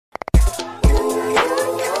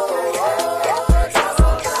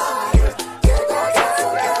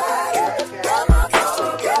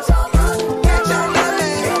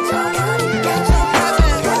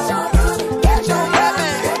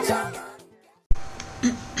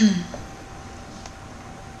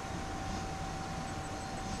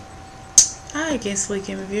Hi again, Sleek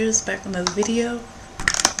Game Reviewers, back with another video.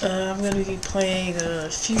 I'm going to be playing a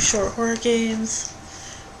few short horror games.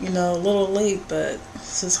 You know, a little late, but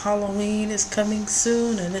since Halloween is coming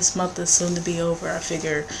soon and this month is soon to be over, I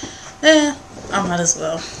figure, I might as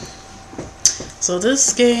well. So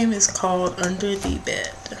this game is called Under the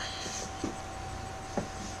Bed.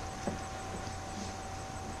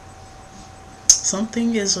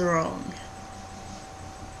 Something is wrong.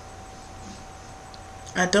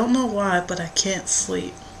 I don't know why, but I can't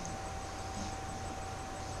sleep.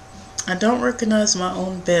 I don't recognize my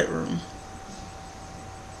own bedroom.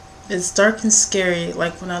 It's dark and scary,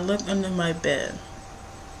 like when I look under my bed.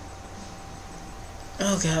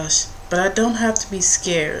 Oh gosh, but I don't have to be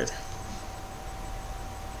scared.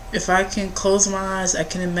 If I can close my eyes, I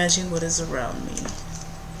can imagine what is around me.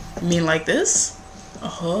 You mean like this?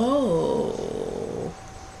 Oh.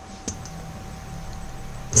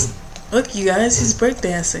 Look, you guys, he's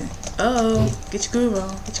breakdancing. Uh-oh. Get your groove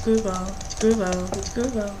on. Get your groove on. Get your groove on. Get your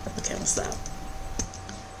groove on. Okay, I'm gonna stop.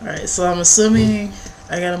 Alright, so I'm assuming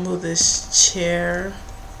I gotta move this chair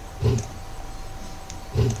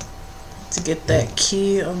to get that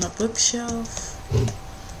key on the bookshelf.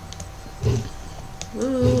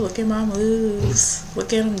 Ooh, look at my moves.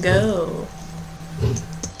 Look at him go.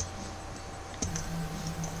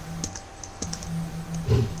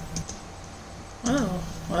 Oh,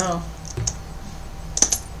 wow.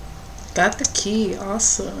 Got the key,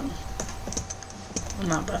 awesome. I'm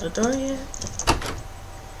not by the door yet.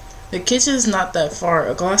 The kitchen is not that far.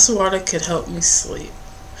 A glass of water could help me sleep.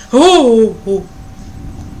 Oh!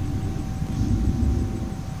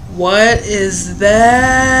 What is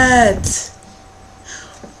that?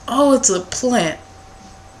 Oh, it's a plant.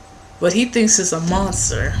 But he thinks it's a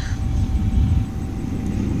monster.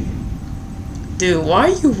 Dude, why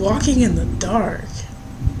are you walking in the dark?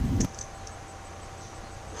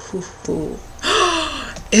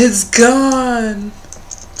 It's gone!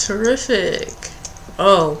 Terrific.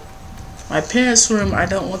 Oh, my parents' room, I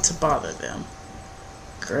don't want to bother them.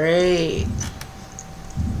 Great.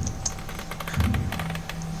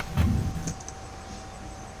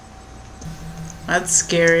 That's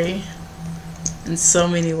scary in so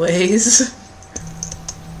many ways.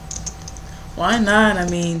 Why not? I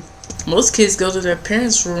mean, most kids go to their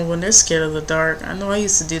parents' room when they're scared of the dark. I know I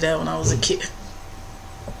used to do that when I was a kid.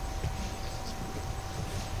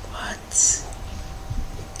 What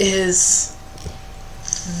is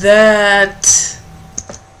that?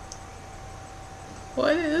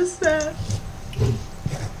 What is that?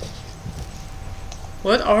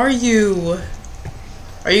 What are you?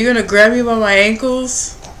 Are you gonna grab me by my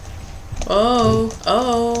ankles? Oh,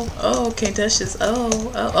 oh, oh, can't touch this.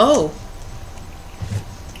 Oh, oh, oh.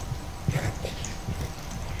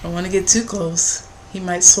 I don't want to get too close. He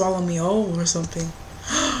might swallow me whole or something.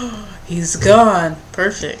 He's gone.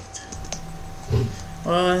 Perfect.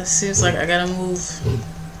 Well, it seems like I gotta move.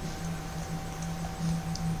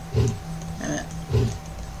 Damn it.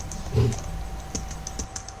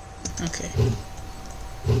 Okay.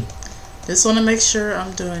 Just want to make sure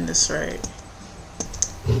I'm doing this right.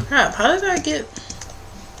 Crap, how did I get...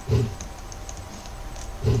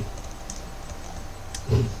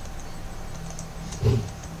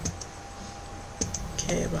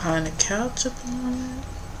 Okay, behind the couch at the moment.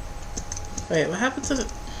 Wait, what happened to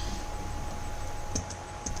the...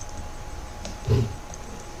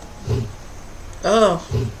 Oh.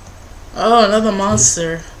 Oh, another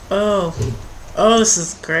monster. Oh. Oh, this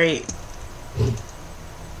is great.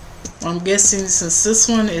 I'm guessing since this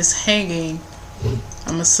one is hanging,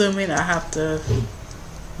 I'm assuming I have to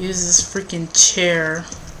use this freaking chair.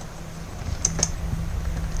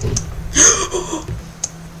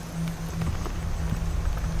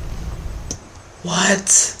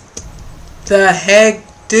 What the heck,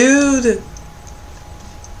 dude?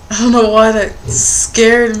 I don't know why that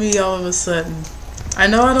scared me all of a sudden. I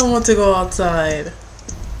know I don't want to go outside.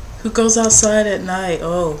 Who goes outside at night?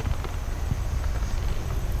 Oh.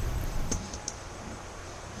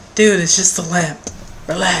 Dude, it's just a lamp.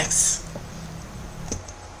 Relax.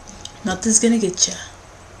 Nothing's gonna get ya.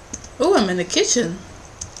 Oh, I'm in the kitchen.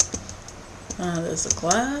 There's a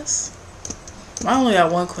glass. I only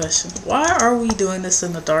got one question. Why are we doing this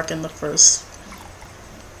in the dark in the first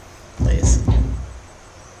place?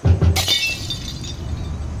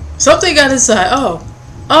 Something got inside. Oh.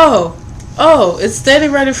 Oh. Oh, it's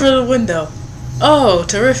standing right in front of the window. Oh,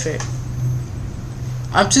 terrific.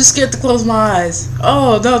 I'm too scared to close my eyes.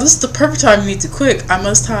 Oh no, this is the perfect time for me to quick. I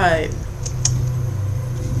must hide.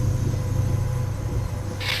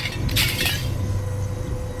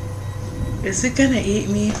 Is it gonna eat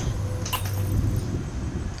me?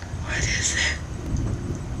 What is it?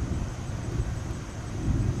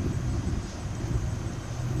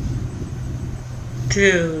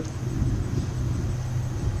 Dude.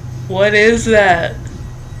 What is that?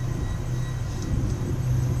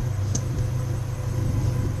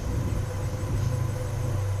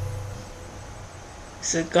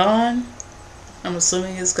 Is it gone? I'm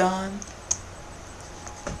assuming it's gone.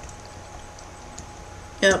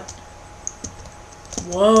 Yep.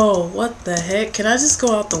 Whoa, what the heck? Can I just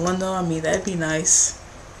go out the window? I mean, that'd be nice.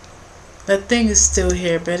 That thing is still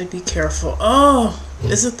here. Better be careful. Oh,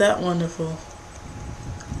 isn't that wonderful?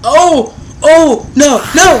 Oh! Oh! No!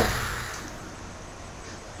 No!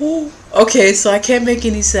 Ooh. Okay, so I can't make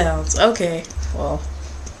any sounds. Okay, well,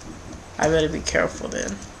 I better be careful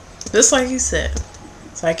then. Just like you said.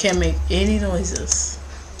 So I can't make any noises.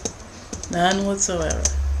 None whatsoever.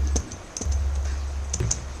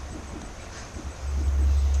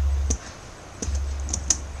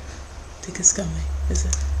 I think it's coming, is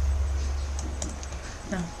it?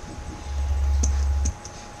 No.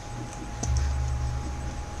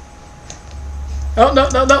 Oh, no,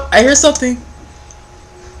 no, no. I hear something.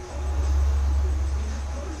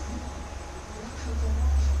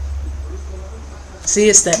 See,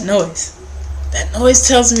 it's that noise. That noise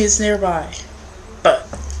tells me it's nearby. But,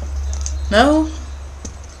 no.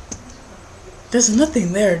 There's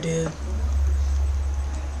nothing there, dude.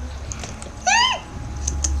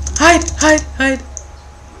 Hide, hide, hide.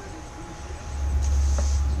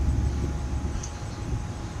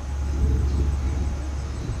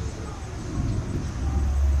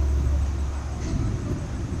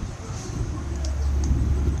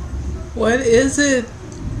 What is it?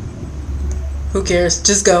 Who cares?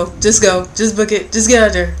 Just go. Just go. Just book it. Just get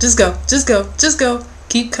out there. Just go. Just go. Just go.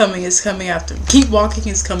 Keep coming. It's coming after me. Keep walking.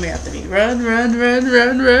 It's coming after me. Run, run, run,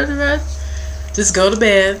 run, run, run. Just go to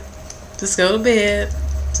bed. Just go to bed.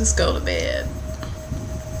 Just go to bed.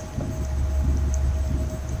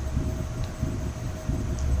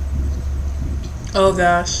 Oh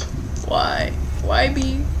gosh. Why? Why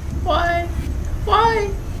me? Why? Why?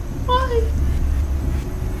 Why?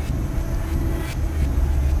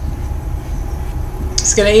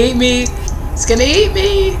 It's gonna eat me. It's gonna eat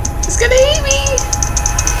me. It's gonna eat me.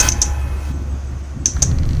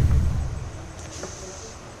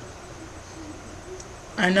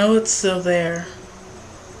 I know it's still there.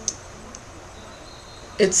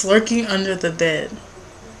 It's lurking under the bed.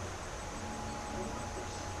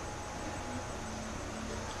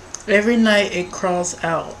 Every night it crawls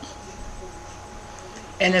out.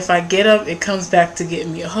 And if I get up, it comes back to get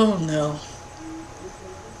me. Oh no.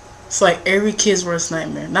 It's like every kid's worst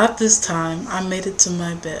nightmare. Not this time. I made it to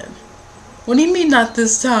my bed. What do you mean not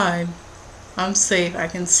this time? I'm safe. I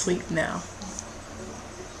can sleep now.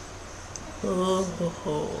 Oh,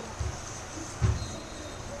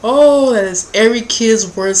 oh, that is every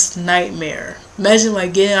kid's worst nightmare. Imagine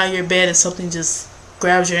like getting out of your bed and something just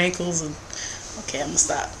grabs your ankles and... Okay, I'm gonna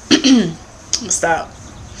stop. I'm gonna stop.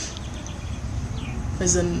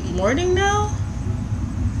 Is it morning now?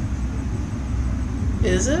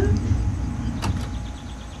 Is it?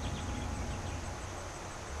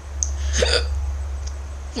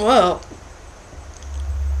 Well.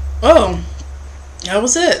 Oh. That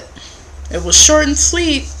was it. It was short and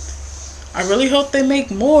sweet. I really hope they make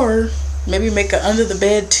more. Maybe make it under the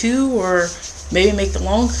bed too, or maybe make the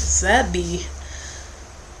long, cause that'd be...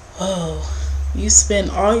 Oh. You spend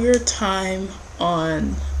all your time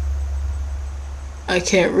on... I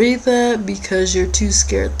can't read that because you're too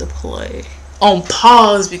scared to play. On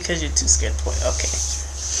pause because you're too scared to play. Okay.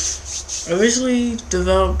 Originally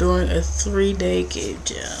developed during a 3-day game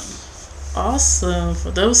jam. Awesome.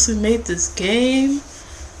 For those who made this game,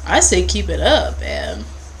 I say keep it up, man.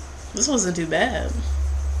 This wasn't too bad.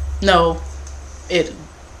 No, it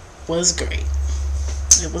was great.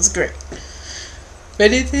 It was great. If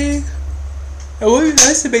anything, it would be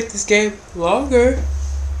nice to make this game longer.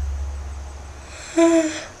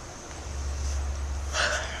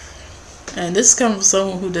 And this comes from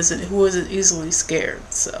someone who isn't easily scared,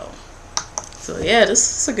 so yeah, this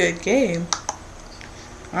is a good game.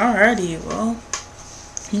 Alrighty, well,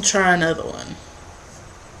 let me try another one.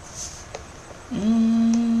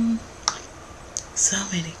 So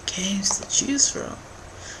many games to choose from.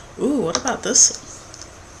 Ooh, what about this one?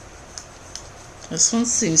 This one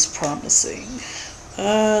seems promising.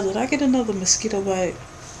 Did I get another mosquito bite?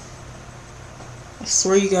 I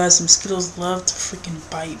swear you guys, mosquitoes love to freaking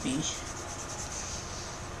bite me.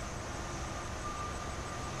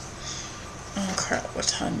 Oh crap, what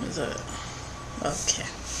time is it? Okay.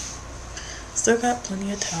 Still got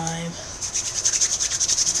plenty of time.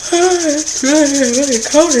 It's really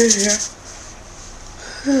cold in here.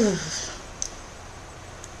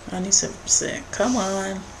 97%. Come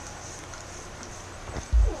on.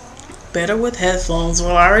 Better with headphones.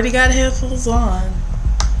 Well, I already got headphones on.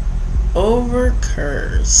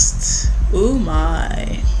 Overcursed. Ooh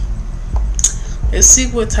my. Let's see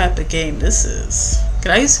what type of game this is.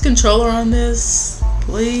 Can I use the controller on this,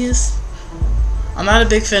 please? I'm not a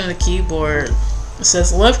big fan of the keyboard. It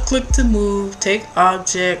says left click to move, take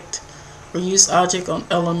object, or use object on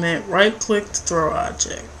element, right click to throw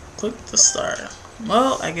object. Click to start.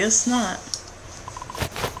 Well, I guess not.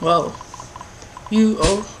 Whoa. You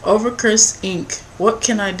Overcursed Inc. What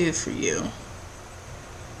can I do for you?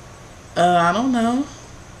 I don't know.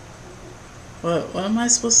 What am I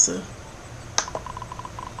supposed to?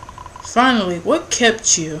 Finally, what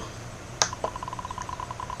kept you?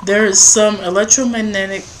 There is some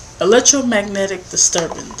electromagnetic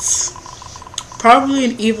disturbance. Probably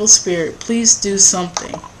an evil spirit. Please do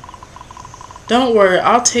something. Don't worry,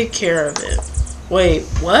 I'll take care of it. Wait,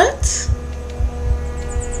 what?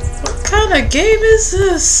 What kind of game is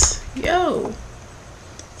this? Yo.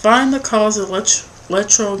 Find the cause of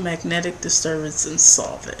electromagnetic disturbance and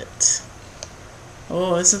solve it.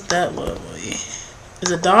 Oh, isn't that lovely? Is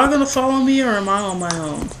a dog gonna follow me or am I on my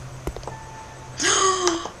own?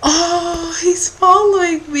 Oh, he's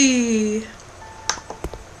following me.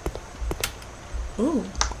 Ooh.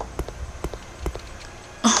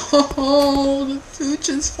 Oh, the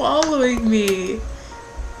future's following me.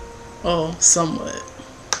 Oh, somewhat.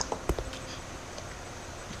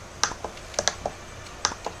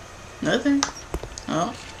 Nothing.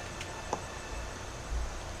 Oh.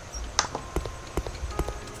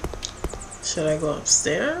 Should I go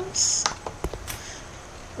upstairs?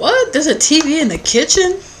 What? There's a TV in the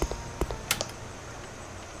kitchen?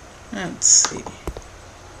 Let's see.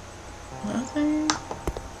 Nothing.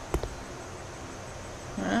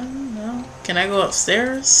 I don't know. Can I go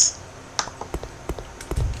upstairs?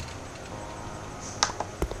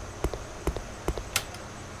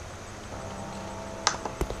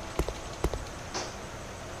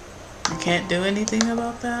 You can't do anything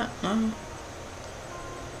about that? No.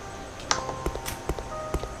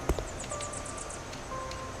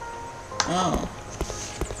 Oh.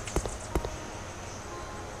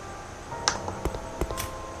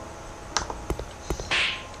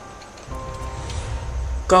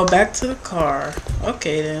 Go back to the car.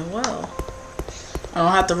 Okay then, well. I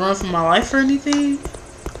don't have to run for my life or anything.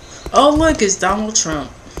 Oh look, it's Donald Trump.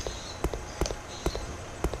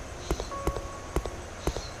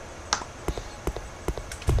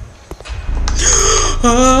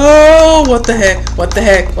 Oh, what the heck? What the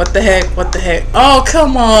heck? What the heck? What the heck? Oh,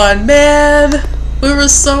 come on, man. We were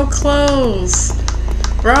so close.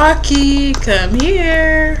 Rocky, come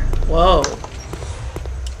here. Whoa.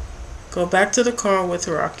 Go back to the car with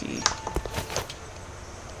Rocky.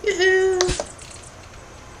 Yoo-hoo.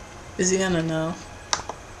 Is he gonna know?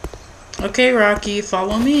 Okay, Rocky,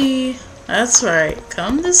 follow me. That's right.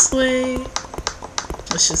 Come this way.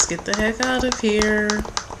 Let's just get the heck out of here.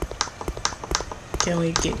 Can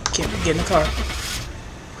we get in the car?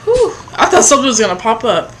 Whew. I thought something was gonna pop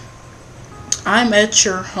up. I'm at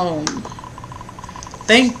your home.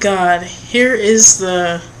 Thank God. Here is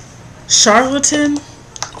the charlatan.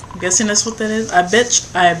 I'm guessing that's what that is.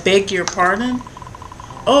 I beg your pardon.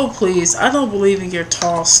 Oh please, I don't believe in your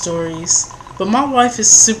tall stories. But my wife is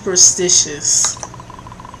superstitious.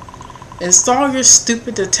 Install your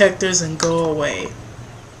stupid detectors and go away.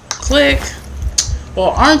 Click.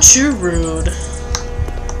 Well, aren't you rude?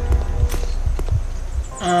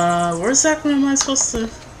 Where exactly am I supposed to?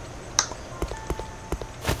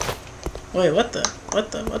 Wait, what the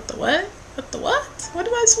what? What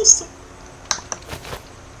am I supposed to?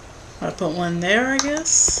 I put one there, I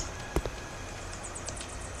guess.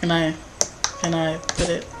 Can I put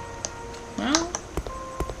it? No.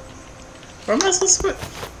 Where am I supposed to put?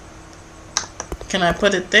 Can I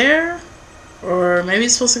put it there? Or maybe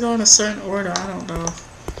it's supposed to go in a certain order, I don't know.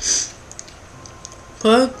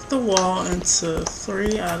 Plug the wall into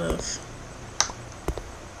 3 out of...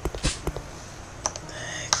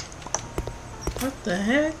 What the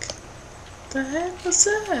heck? The heck was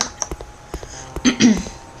that?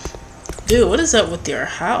 Dude, what is up with your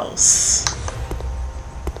house?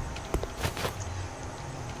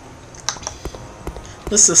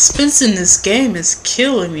 The suspense in this game is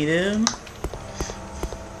killing me, dude.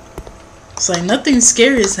 It's like nothing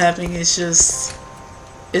scary is happening, it's just...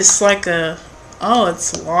 It's like a... Oh,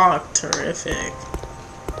 it's locked. Terrific.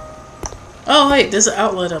 Oh, wait, there's an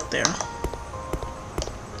outlet up there.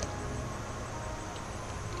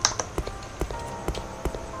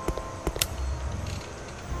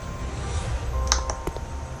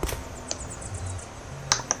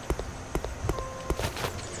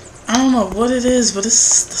 don't know what it is, but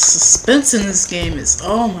it's the suspense in this game is,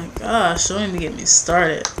 oh my gosh, don't even get me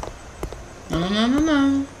started. No, no, no, no,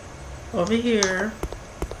 no. Over here.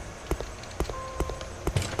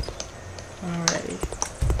 Alrighty.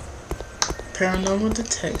 Paranormal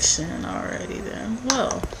detection. Alrighty then.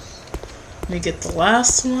 Well, let me get the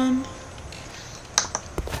last one.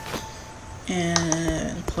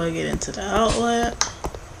 And plug it into the outlet.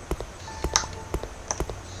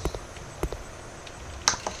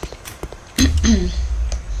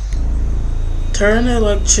 Turn the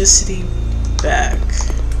electricity back.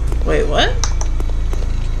 Wait, what?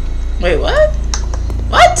 Wait, what?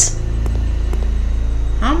 What?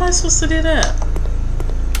 How am I supposed to do that?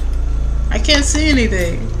 I can't see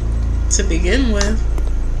anything to begin with.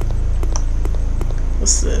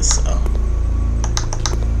 What's this? Oh.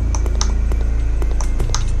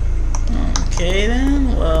 Okay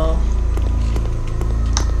then, well.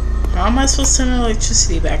 How am I supposed to turn the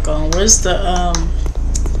electricity back on? Where's the,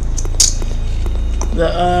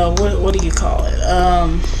 what do you call it?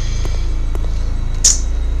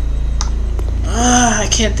 I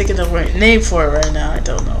can't think of the right name for it right now. I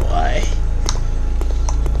don't know why.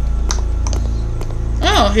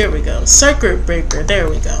 Oh, here we go. Circuit breaker. There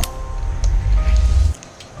we go.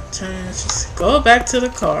 Just go back to the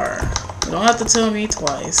car. You don't have to tell me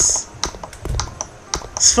twice.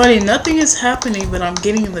 It's funny, nothing is happening, but I'm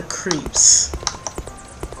getting the creeps.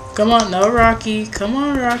 Come on, no, Rocky. Come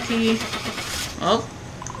on, Rocky. Oh.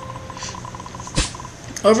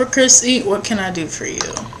 Over Chris Eat, what can I do for you?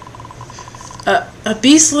 A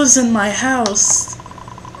beast lives in my house.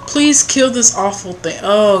 Please kill this awful thing.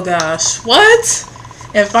 Oh gosh. What?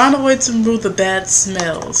 And find a way to remove the bad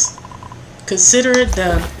smells. Consider it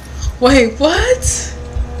done. Wait, what?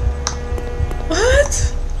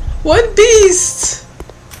 What? What beast?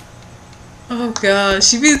 Oh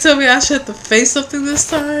gosh. You mean to tell me I should have to face something this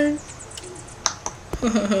time?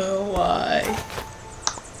 Why?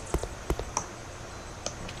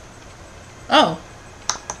 Oh.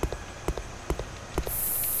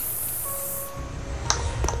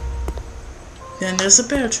 Then there's a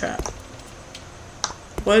bear trap.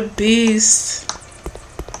 What beast?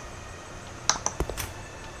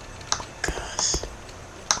 Gosh.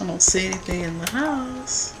 I don't see anything in the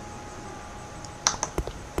house.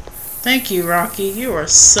 Thank you, Rocky. You are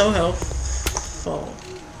so helpful.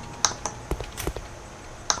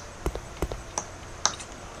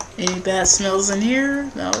 Any bad smells in here?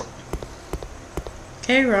 No.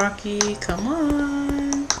 Okay, Rocky, come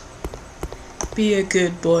on. Be a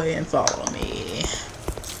good boy and follow me.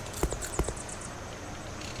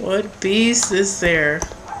 What beast is there?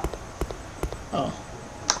 Oh,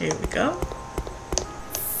 here we go.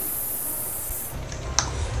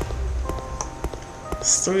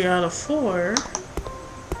 It's 3 out of 4.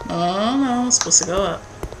 Oh no, it's supposed to go up.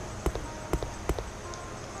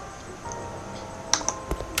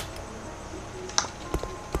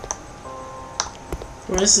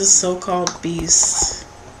 Where's this so-called beast?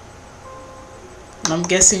 And I'm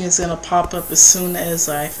guessing it's gonna pop up as soon as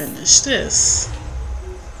I finish this.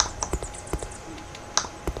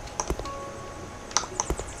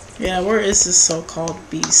 Yeah, where is this so-called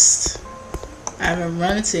beast? I haven't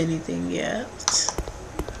run into anything yet.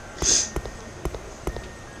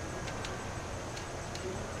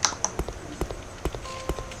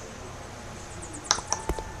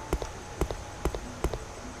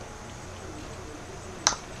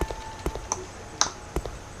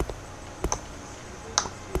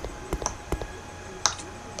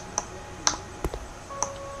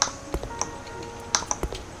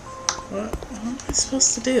 What am I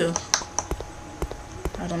supposed to do?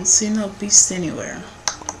 I don't see no beast anywhere.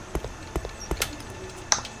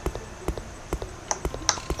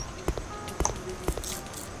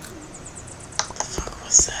 What the fuck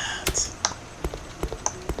was that?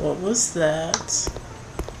 What was that?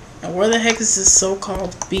 And where the heck is this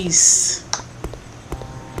so-called beast?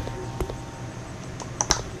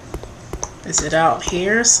 Is it out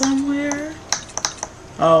here somewhere?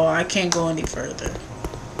 Oh, I can't go any further.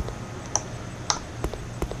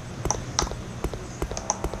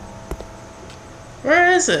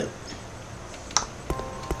 Where is it?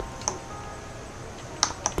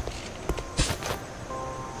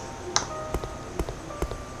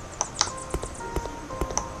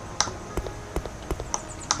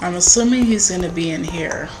 I'm assuming he's going to be in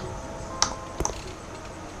here.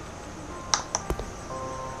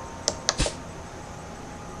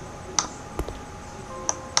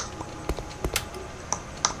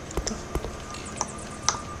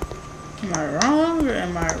 Am I wrong or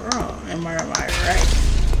am I wrong? Am I right?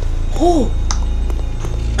 Oh!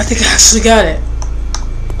 I think I actually got it.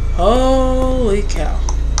 Holy cow.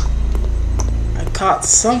 caught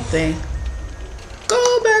something.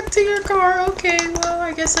 Go back to your car. Okay, well,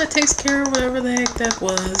 I guess that takes care of whatever the heck that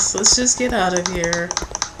was. Let's just get out of here.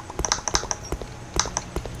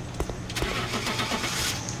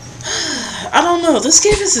 I don't know. This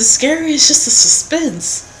game isn't scary. It's just a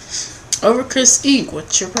suspense. Overcrest Inc.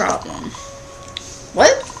 What's your problem?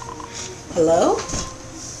 What? Hello?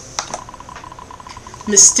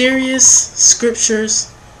 Mysterious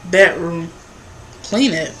Scriptures Bedroom.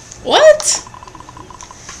 Clean it. What?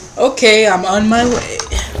 Okay, I'm on my way.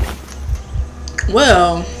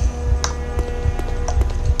 Well.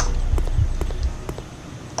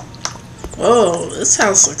 Whoa, this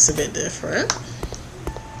house looks a bit different.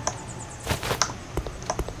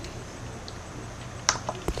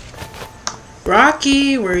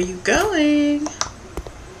 Rocky, where are you going?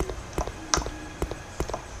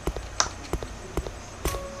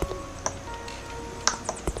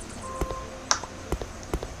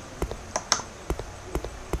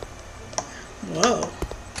 Whoa.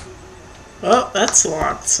 Oh, that's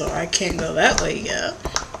locked, so I can't go that way yet.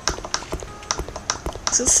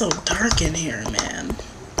 It's just so dark in here, man.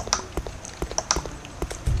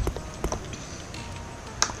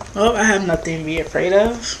 Oh, I have nothing to be afraid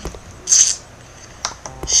of.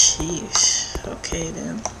 Sheesh. Okay,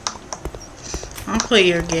 then. I'll play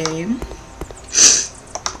your game.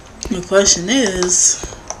 The question is,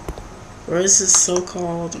 where is this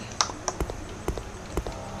so-called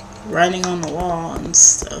writing on the wall and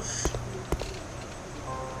stuff?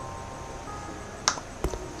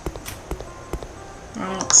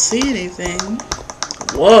 I don't see anything.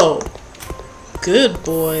 Whoa. Good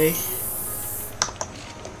boy.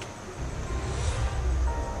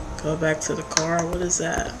 Go back to the car. What is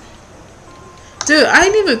that? Dude, I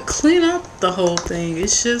didn't even clean up the whole thing.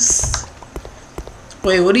 It's just...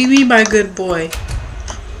 Wait, what do you mean by good boy?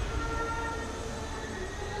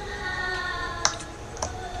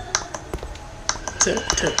 Turn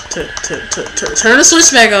the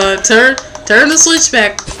switch back on. Turn the switch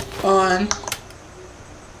back on.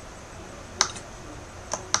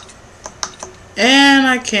 And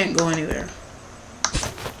I can't go anywhere.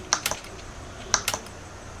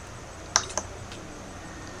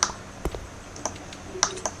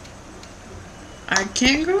 I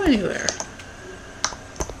can't go anywhere.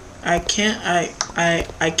 I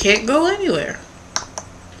can't go anywhere.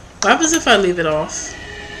 What happens if I leave it off?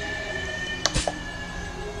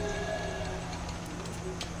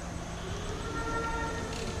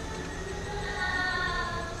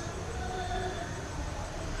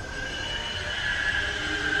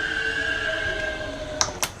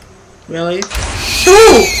 Really?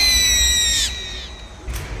 Ooh!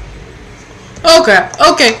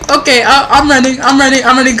 Okay. I'm ready.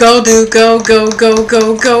 Go, dude. Go.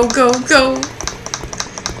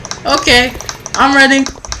 Okay. I'm ready.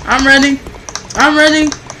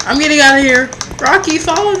 I'm getting out of here. Rocky,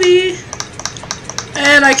 follow me.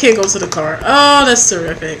 And I can't go to the car. Oh, that's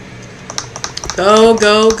terrific. Go.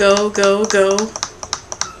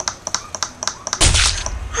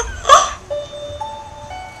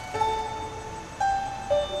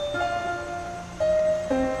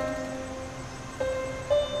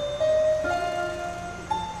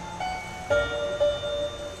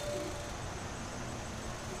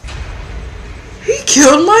 He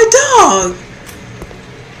killed my dog.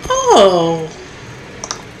 Oh.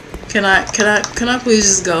 Can I please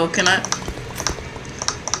just go? Can I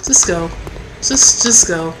just go? Just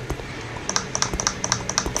go.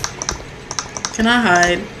 Can I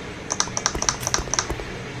hide?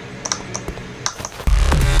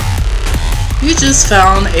 You just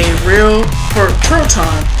found a real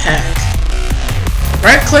proton pack.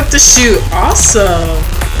 Right click to shoot. Awesome.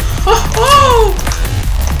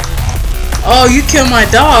 Oh, you killed my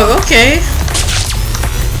dog. Okay.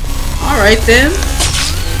 Alright then.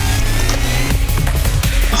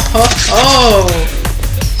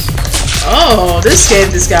 Oh, this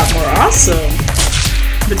game just got more awesome.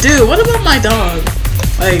 But dude, what about my dog?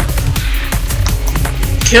 Like,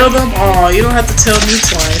 kill them all. You don't have to tell me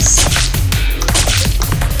twice.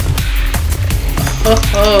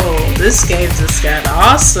 Oh, this game just got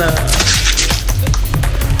awesome.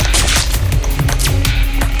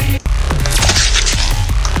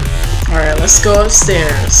 Alright, let's go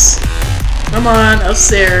upstairs. Come on,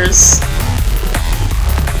 upstairs.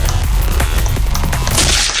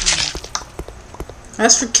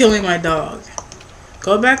 As for killing my dog,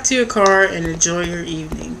 go back to your car and enjoy your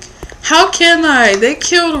evening. How can I? They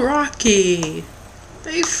killed Rocky.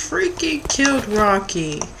 They freaking killed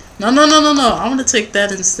Rocky. No. I want to take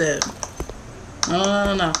that instead.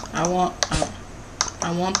 No. I want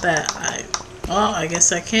that. Well, I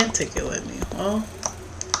guess I can't take it with me. Well,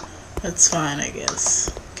 That's fine, I guess.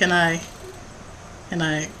 Can I?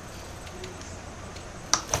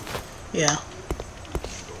 Yeah.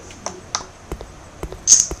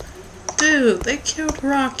 Dude, they killed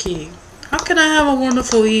Rocky. How can I have a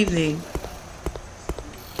wonderful evening?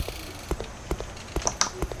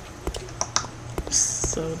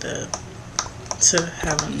 So to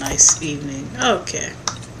have a nice evening. Okay.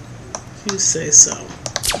 If you say so.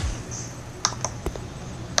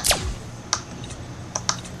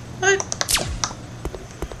 What?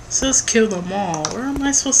 It says kill them all. Where am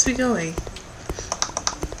I supposed to be going?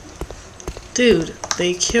 Dude,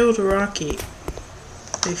 they killed Rocky.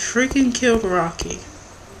 They freaking killed Rocky.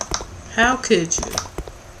 How could you?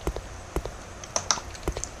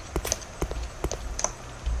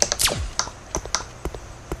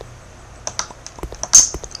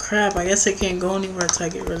 Crap, I guess I can't go anywhere until I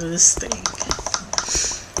get rid of this thing.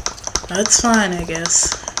 That's fine, I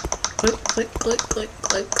guess. Click, click, click, click,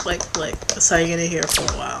 click, click, click. That's how you're gonna hear for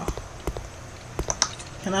a while.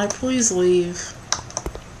 Can I please leave?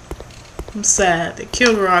 I'm sad. They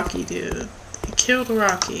killed Rocky, dude. They killed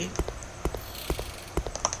Rocky.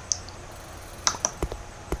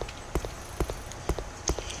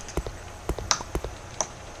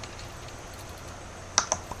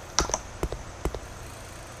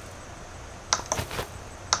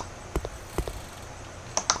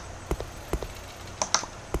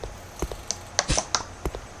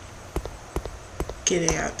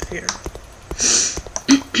 Getting out of here.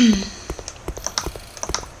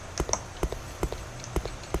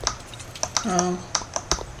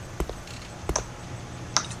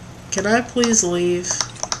 Can I please leave?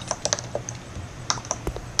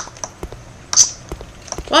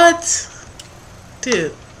 What?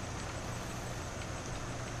 Dude.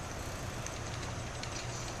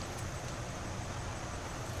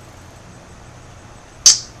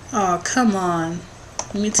 Oh, come on.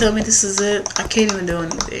 You tell me this is it? I can't even do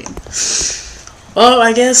anything. Well,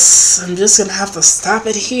 I guess I'm just gonna have to stop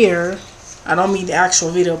it here. I don't mean the actual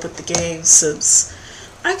video, but the game, since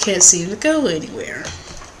I can't seem to go anywhere.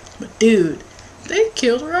 But dude, they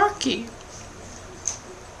killed Rocky.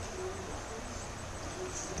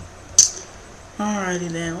 Alrighty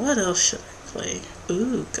then, what else should I play?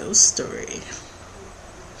 Ooh, Ghost Story.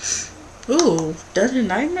 Ooh, Dungeon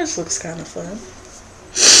Nightmares looks kind of fun.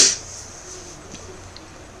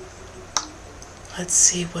 Let's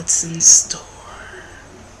see what's in store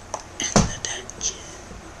in the dungeon.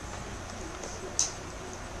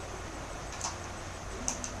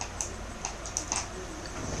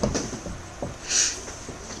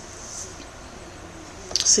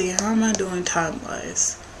 See, how am I doing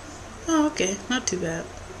time-wise? Oh, okay, not too bad.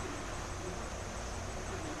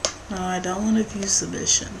 No, I don't want to view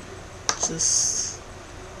submission. Just,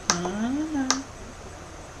 no.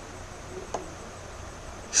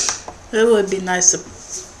 It would be nice to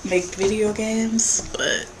make video games,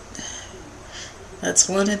 but that's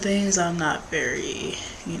one of the things I'm not very,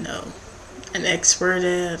 you know, an expert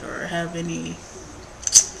at or have any.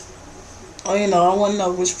 Oh, you know, I want to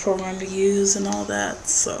know which program to use and all that,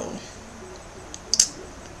 so.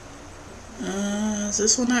 Is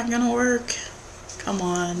this one not gonna work? Come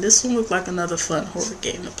on, this one looked like another fun horror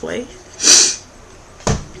game to play.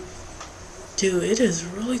 Dude, it is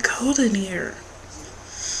really cold in here.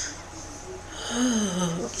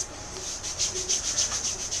 Oh,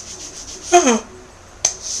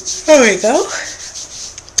 there we go.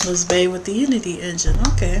 Let's bathe with the Unity engine.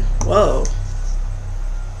 Okay. Whoa.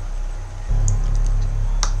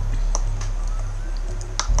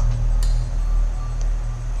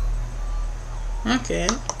 Okay.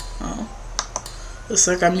 Oh. Looks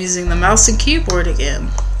like I'm using the mouse and keyboard again.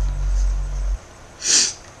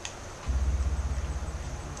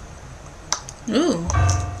 Ooh.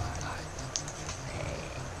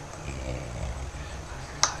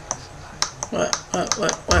 What?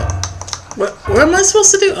 What am I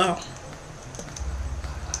supposed to do? Oh.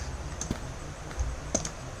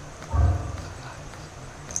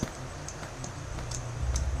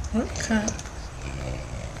 What kind?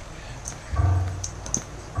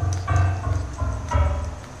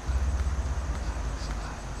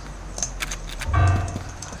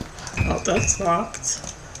 Oh, that's locked.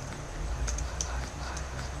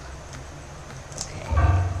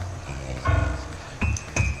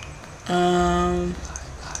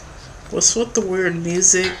 What's with the weird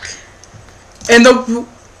music and the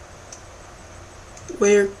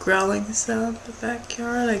weird growling sound in the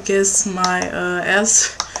backyard? I guess my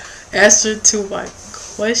answer to my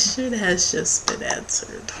question has just been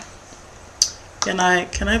answered. Can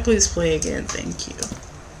I please play again? Thank you.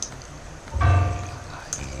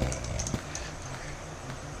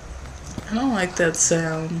 I don't like that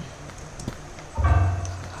sound.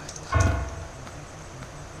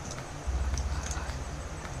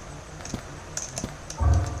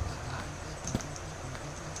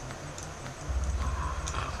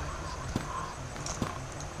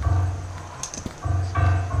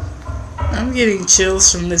 I'm getting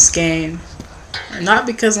chills from this game. And not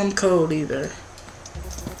because I'm cold either.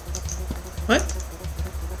 What?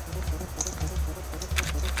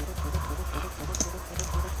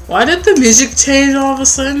 Why did the music change all of a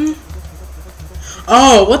sudden?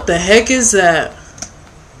 Oh, what the heck is that?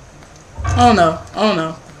 Oh no, oh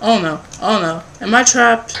no, oh no, oh no. Am I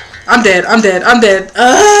trapped? I'm dead, I'm dead, I'm dead.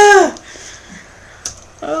 Ah!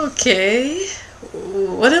 Okay.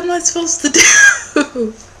 What am I supposed to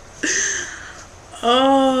do?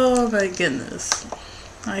 Oh my goodness.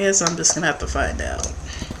 I guess I'm just gonna have to find out.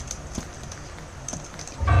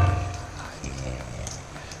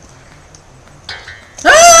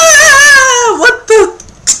 Ah! What the?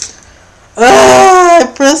 Ah!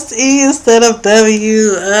 I pressed E instead of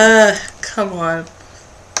W. Come on.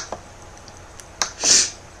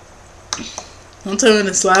 Don't tell me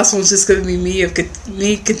this last one's just gonna be me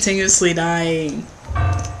continuously dying.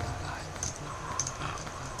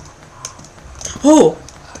 Oh!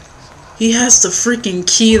 He has the freaking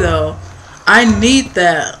key though. I need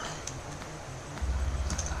that.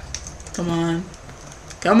 Come on.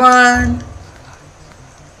 Come on!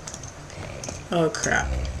 Oh crap.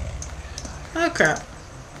 Oh crap.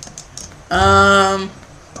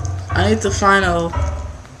 I need to find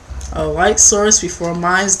a light source before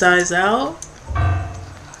mine dies out.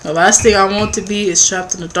 The last thing I want to be is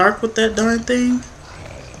trapped in the dark with that darn thing.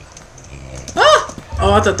 Ah!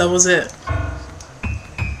 Oh, I thought that was it.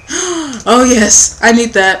 Oh yes, I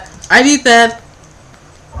need that. I need that.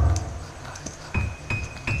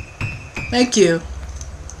 Thank you.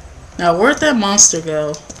 Now where'd that monster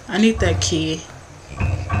go? I need that key.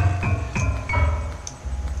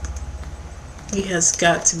 He has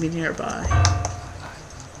got to be nearby.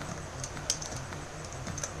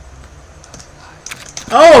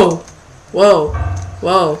 Oh! Whoa.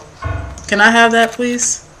 Whoa. Can I have that,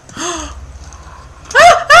 please?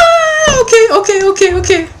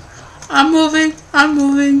 Okay. I'm moving. I'm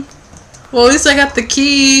moving. Well, at least I got the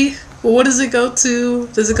key. Well, what does it go to?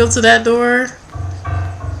 Does it go to that door?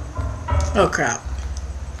 Oh, crap.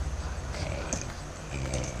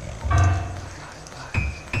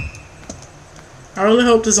 I really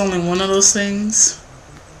hope there's only one of those things.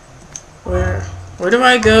 Where do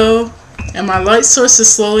I go? And my light source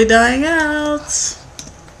is slowly dying out.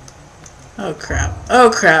 Oh crap. Oh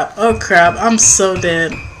crap. Oh crap. I'm so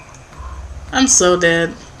dead. I'm so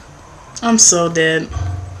dead. I'm so dead.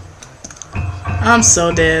 I'm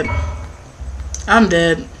so dead. I'm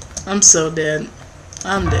dead. I'm so dead.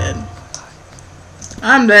 I'm dead.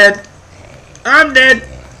 I'm dead. I'm dead.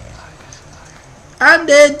 I'm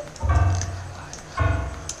dead.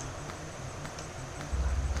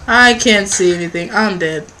 I can't see anything. I'm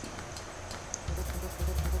dead.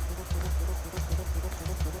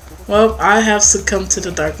 Well, I have succumbed to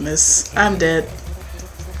the darkness. I'm dead.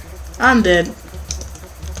 I'm dead.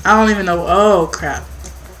 I don't even know. Oh, crap.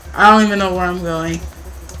 I don't even know where I'm going.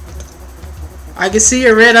 I can see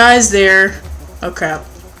your red eyes there. Oh, crap.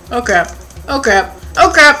 Oh, crap. Oh, crap. Oh,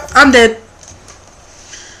 crap. I'm dead.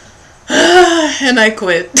 And I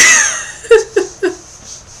quit.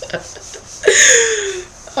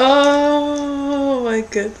 Oh my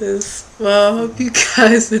goodness. Well, I hope you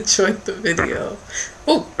guys enjoyed the video.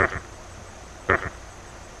 Oh!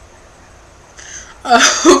 I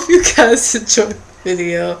hope you guys enjoyed the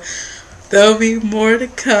video. There'll be more to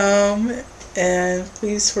come. And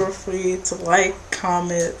please feel free to like,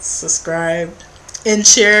 comment, subscribe, and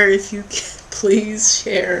share if you can. Please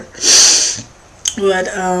share. But,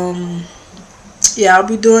 yeah, I'll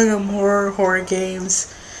be doing more horror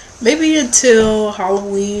games. Maybe until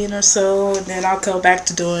Halloween or so, and then I'll go back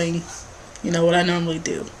to doing, you know, what I normally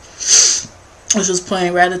do. Which is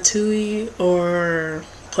playing Ratatouille or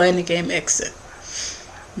playing the game Exit.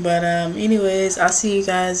 But anyways, I'll see you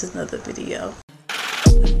guys in another video.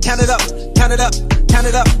 Count it up, count it up, count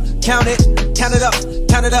it up, count it, count it up,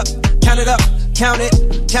 count it up, count it up, count it,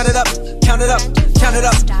 count it up, count it up, count it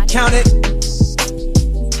up, count it.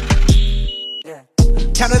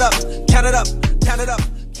 Count it up, count it up, count it up.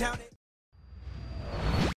 Count it.